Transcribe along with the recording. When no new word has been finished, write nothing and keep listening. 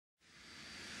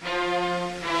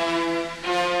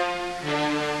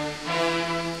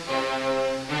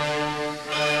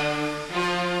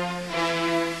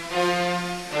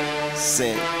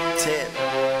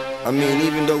I mean,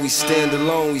 even though we stand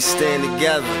alone, we stand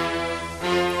together.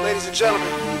 Ladies and gentlemen,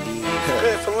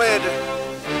 prepare for landing.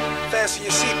 Fasten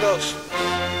your seatbelts.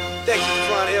 Thank you for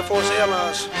flying Air Force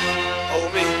Airlines. Over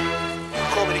me.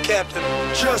 Call me the captain.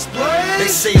 Just blaze.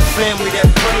 They say a family that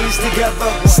prays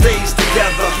together stays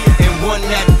together, and one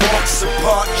that walks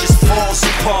apart just falls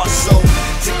apart. So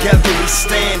together we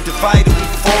stand, divided we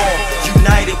fall,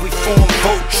 united we form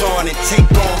Voltron and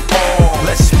take on all.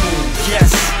 Let's move,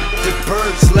 yes. The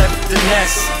birds left the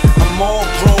nest. I'm all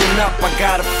grown up, I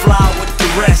gotta fly with the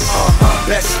rest.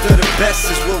 Best of the best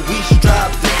is what we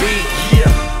strive to be.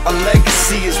 Yeah, a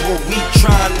legacy is what we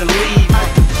trying to leave.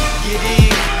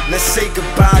 Let's say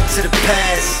goodbye to the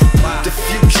past. The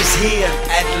future's here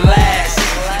at last.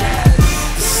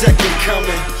 The second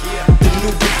coming, the new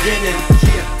beginning.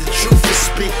 The truth is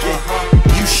speaking,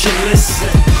 you should listen.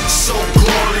 So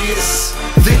glorious,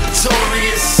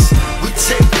 victorious. We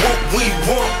take what we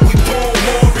want, we born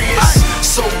warriors.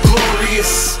 So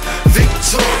glorious,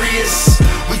 victorious.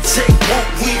 We take what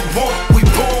we want, we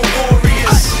born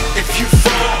warriors. If you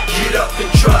fall, get up and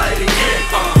try it again.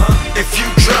 If you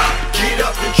drop, get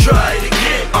up and try it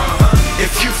again.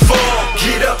 If you fall,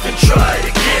 get up and try it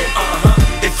again.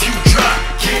 If you drop,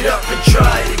 get up and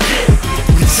try it again.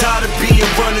 We tired of being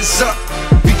runners up,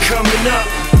 we coming up.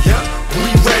 We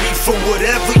ready for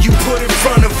whatever you put in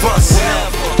front of us.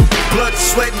 Blood,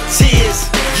 sweat, and tears,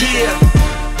 yeah.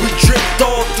 We dripped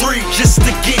all three just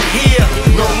to get here.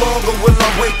 No longer will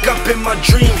I wake up and my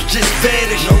dreams just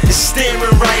vanish. It's staring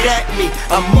right at me,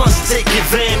 I must take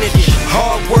advantage.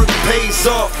 Hard work pays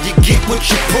off, you get what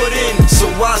you put in. So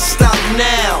why stop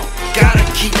now? Gotta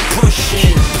keep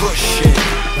pushing, pushing.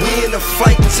 We in a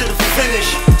fight to the finish,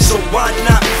 so why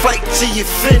not fight till you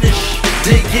finish?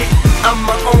 Dig it? I'm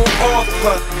my own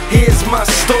author, here's my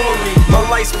story. My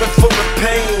life's been full of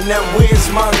pain, now where's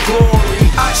my glory?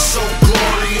 I'm so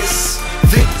glorious,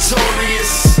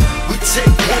 victorious. We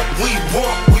take what we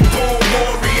want, we born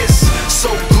warriors. So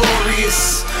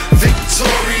glorious,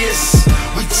 victorious.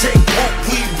 We take what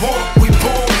we want, we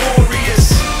born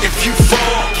warriors. If you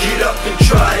fall, get up and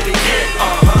try it again.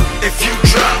 If you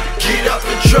drop, get up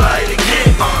and try it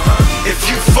again. If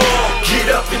you fall, get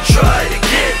up and try it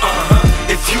again.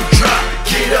 If you drop,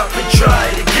 get up and try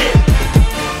it again.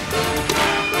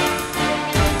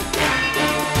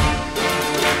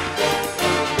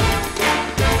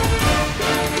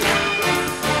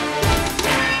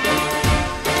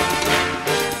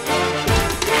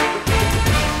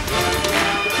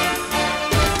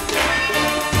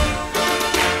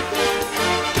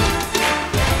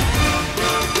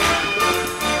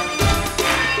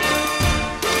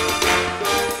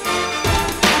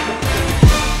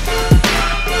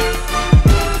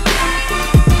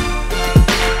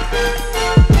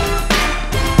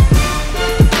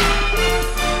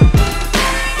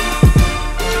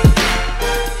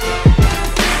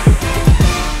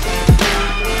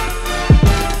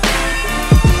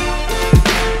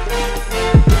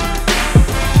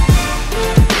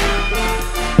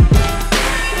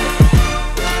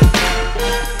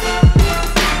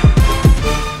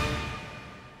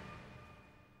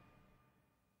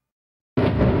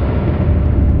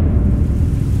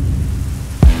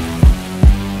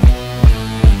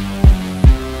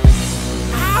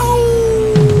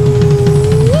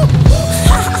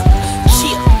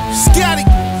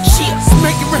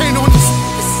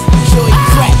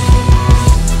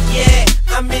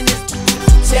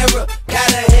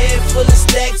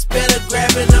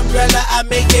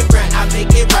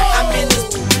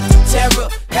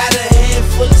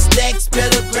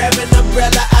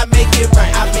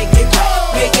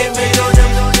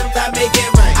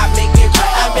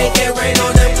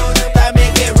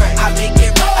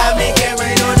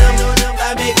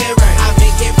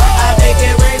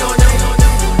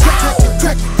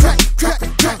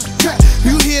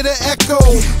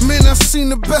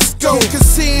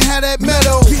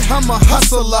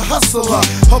 Hustler,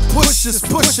 a pusher's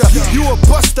pusher. You a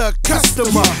buster,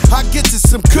 customer. I get to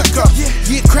some cooker.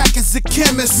 Yeah, crack is a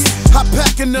chemist. I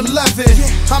pack an 11.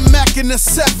 I'm macking a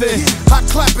 7. I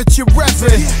clap at your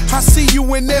revving. I see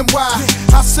you in NY.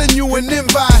 I send you an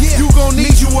invite. You gon'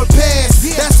 need you a pass.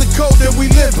 That's the code that we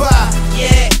live by.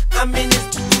 Yeah, I'm in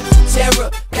this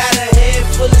terror. Got a head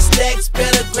full of stacks.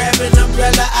 Better grab an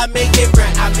umbrella. I make it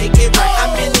right. I make it right.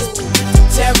 I'm in this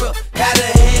terror. Got a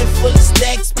head full of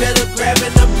stacks. Better grab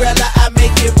an umbrella. I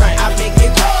make it right. I make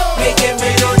it right. Make it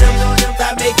rain on them.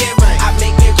 I make it right. I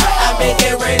make it right. I make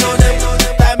it rain on them.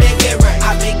 I make it right.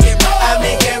 I make it right. I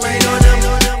make it rain on them.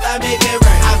 I make it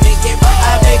right. I make it right.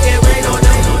 I make it rain on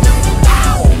them.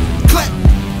 Clap,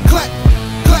 clap,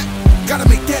 clap. Gotta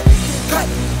make that. Clap,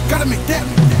 gotta make that.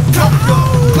 Clap,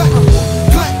 clap.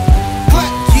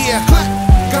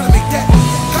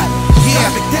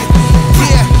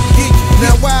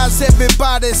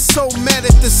 at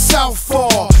it the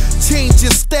southpaw. Change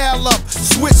your style up,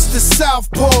 switch to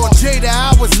southpaw. Jada,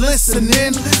 I was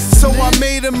listening, so I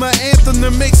made him an anthem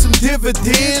to make some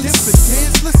dividends.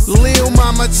 Lil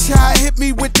Mama Chai hit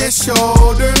me with that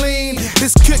shoulder lean.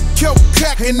 This cook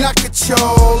crack and I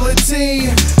control a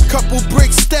team. Couple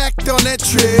bricks stacked on that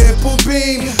triple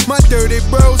beam. My dirty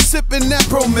bro sipping that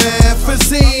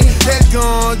promethazine. That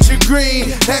ganja green,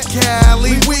 that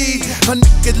Cali weed. A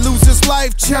nigga lose his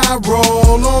life, try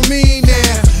roll on me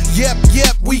now. Yep,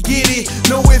 we get it.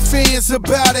 No ifs, ands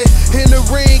about it. And the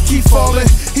rain keep falling,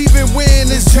 even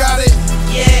when it's droughted.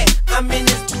 Yeah, I'm in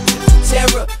this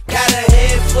terror. Got a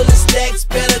head full of stacks.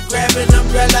 Better grab an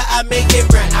umbrella. I make it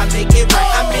right. I make it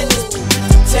right. I'm in this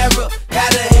terror.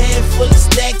 Got a head full of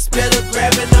stacks. Better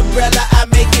grab an umbrella. I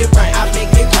make it right. I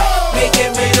make it right. Make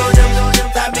it rain on them.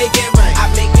 I make it right. I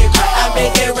make it right. I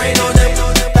make it rain on them.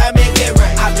 I make it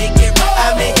right. I make it right.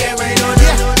 I make it rain on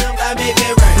them. I make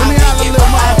it right. Let me holler,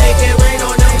 little mama. I make it rain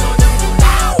on them.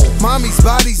 Mommy's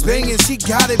body's banging, she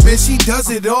got it, man, she does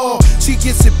it all. She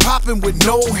gets it popping with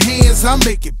no hands, I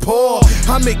make it pour.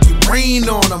 I make it rain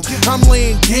on them, I'm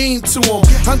laying game to them.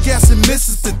 I'm guessing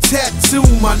misses the tattoo,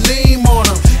 my name on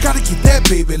them. Gotta get that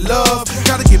baby love,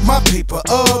 gotta get my paper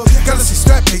up. Gotta see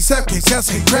strap case, sap case,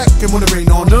 ass ain't crackin' when it rain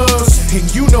on us. And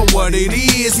you know what it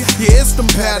is, yeah, it's them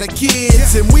powder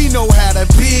kids. And we know how to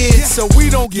bid, so we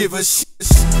don't give a shit.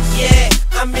 Yeah,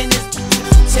 I'm in this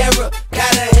terror.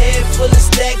 Got a head full of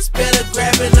stacks. Better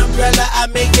grab an umbrella. I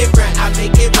make it right. I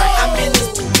make it right. I'm in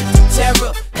this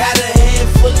terror. Got a head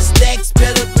full of stacks.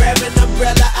 Better grab